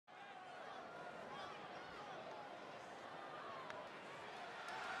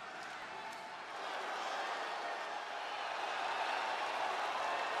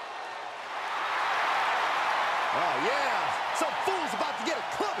yeah. Some fool's about to get a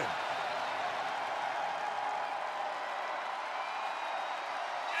clubbing.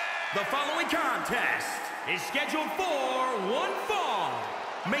 The following contest is scheduled for one fall.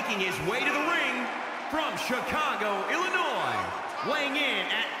 Making his way to the ring from Chicago, Illinois, weighing in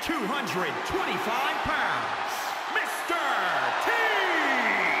at 225 pounds, Mr. T.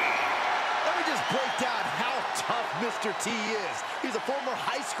 Let me just break down how tough Mr. T is. He's a former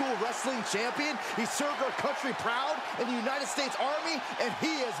high school wrestling champion. He served our country proud in the United States Army, and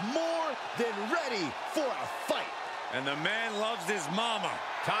he is more than ready for a fight. And the man loves his mama.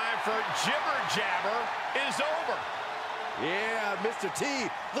 Time for jibber jabber is over. Yeah, Mr. T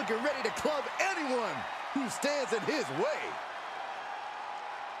looking ready to club anyone who stands in his way.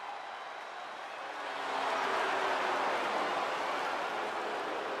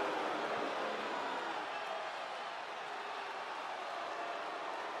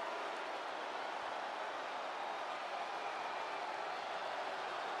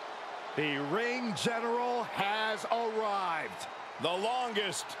 The ring general has arrived. The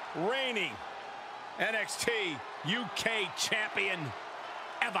longest reigning NXT UK champion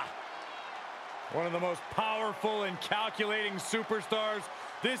ever. One of the most powerful and calculating superstars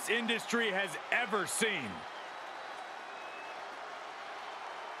this industry has ever seen.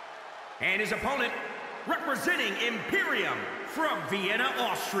 And his opponent, representing Imperium from Vienna,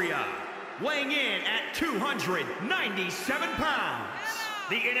 Austria, weighing in at 297 pounds,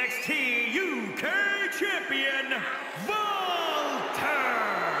 the NXT UK champion, Walter.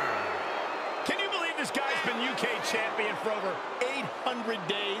 Can you believe this guy's been UK champion for over 800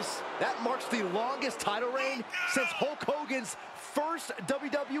 days? That marks the longest title reign since Hulk Hogan's first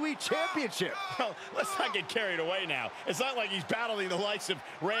WWE championship. Well, let's not get carried away now. It's not like he's battling the likes of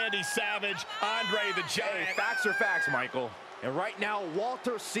Randy Savage, Andre the Giant. Hey, facts are facts, Michael. And right now,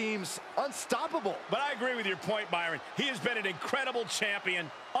 Walter seems unstoppable. But I agree with your point, Byron. He has been an incredible champion.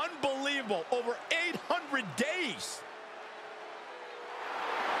 Unbelievable. Over 800 days.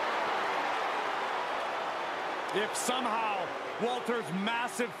 If somehow Walter's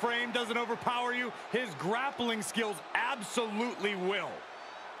massive frame doesn't overpower you, his grappling skills absolutely will.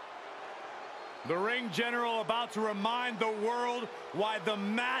 The ring general about to remind the world why the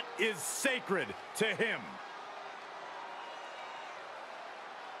mat is sacred to him.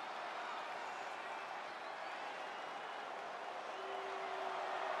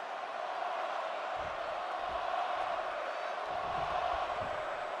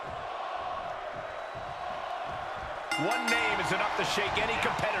 One name is enough to shake any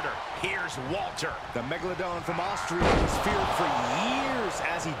competitor. Here's Walter. The Megalodon from Austria was feared for years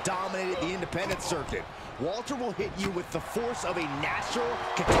as he dominated the independent circuit. Walter will hit you with the force of a natural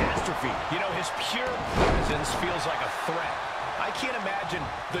catastrophe. You know, his pure presence feels like a threat. I can't imagine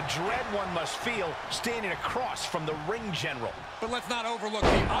the dread one must feel standing across from the ring general. But let's not overlook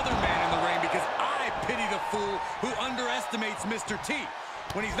the other man in the ring, because I pity the fool who underestimates Mr. T.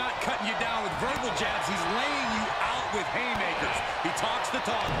 When he's not cutting you down with verbal jabs, he's laying you out with haymakers. He talks the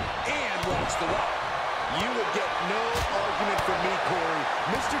talk and walks the walk. You would get no argument from me, Corey.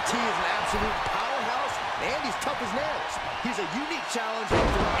 Mr. T is an absolute powerhouse, and he's tough as nails. He's a unique challenge for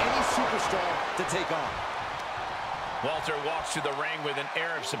any superstar to take on. Walter walks to the ring with an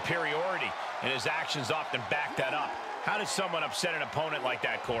air of superiority, and his actions often back that up. How does someone upset an opponent like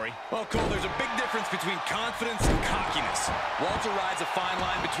that, Corey? Well, Cole, there's a big difference between confidence and cockiness. Walter rides a fine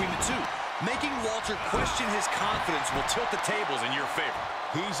line between the two. Making Walter question his confidence will tilt the tables in your favor.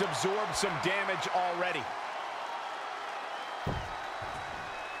 He's absorbed some damage already.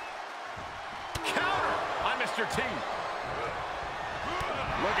 Counter on Mr. T.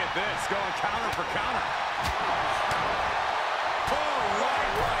 Look at this, going counter for counter. Oh, right.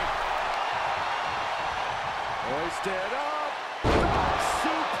 Hoisted up.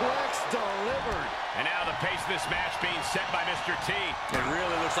 Suplex delivered. And now the pace of this match being set by Mr. T. It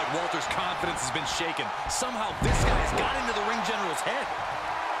really looks like Walter's confidence has been shaken. Somehow this guy has got into the ring general's head.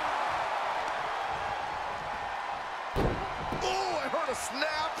 Oh, I heard a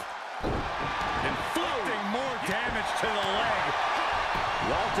snap. Inflicting more damage to the leg.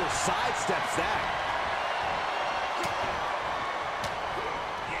 Walter sidesteps that.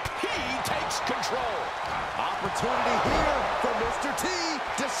 He takes control. Opportunity here for Mr. T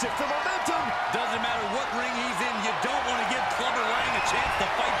to shift the momentum. Doesn't matter what ring he's in, you don't want to give Clubber Lang a chance to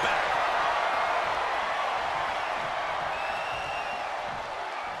fight back.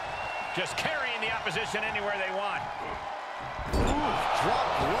 Just carrying the opposition anywhere they want. Ooh,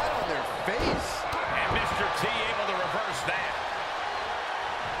 dropped right on their face. And Mr. T able to reverse that.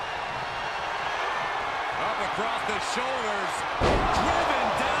 Up across the shoulders. Driven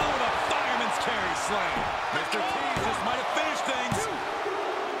down with a fireman's carry. slam. Mr. T just might have finished things.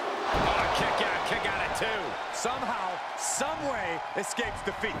 Oh, kick out at 2. Somehow, some way, escapes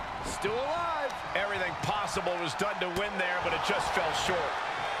defeat. Still alive. Everything possible was done to win there, but it just fell short.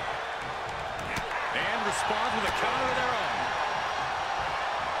 And responds with a counter of their own.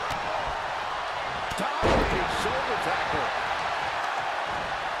 Dominating shoulder tackle.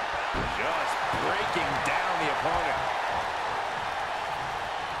 Just breaking down the opponent.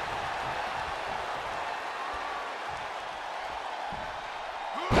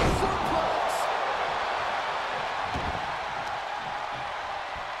 Suplex.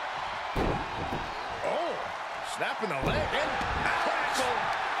 Oh, snapping the leg. And tackle.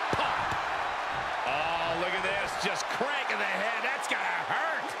 Pop. Oh, look at this. Just cranking the head. That's gotta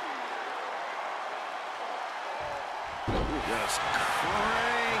hurt. Just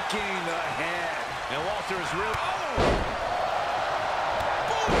cranking the head. And Walter is real. Oh!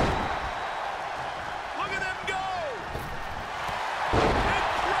 Boom. Look at them go.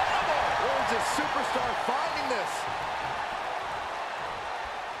 Incredible. Where's this superstar finding this?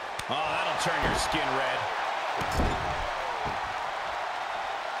 Oh, that'll turn your skin red.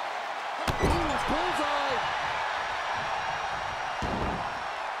 Ooh, bullseye.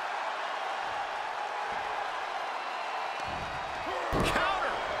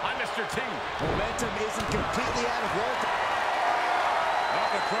 Counter by Mr. T. Momentum isn't completely out of Walter.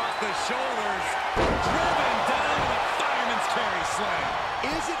 Up across the shoulders. Driven down with a fireman's carry slam.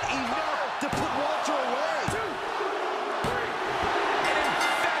 Isn't enough to put Walter away. 2, 3. An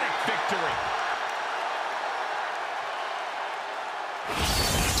emphatic victory.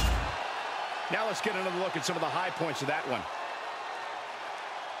 Now let's get another look at some of the high points of that one.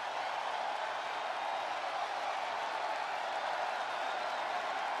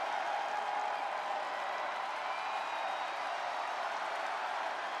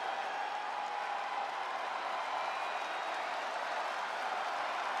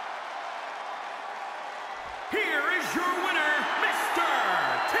 Here is your winner, Mr.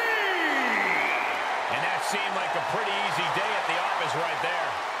 T. And that seemed like a pretty easy day at the office right there.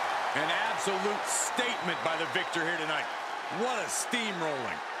 An absolute statement by the victor here tonight. What a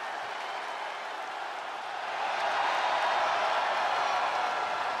steamrolling.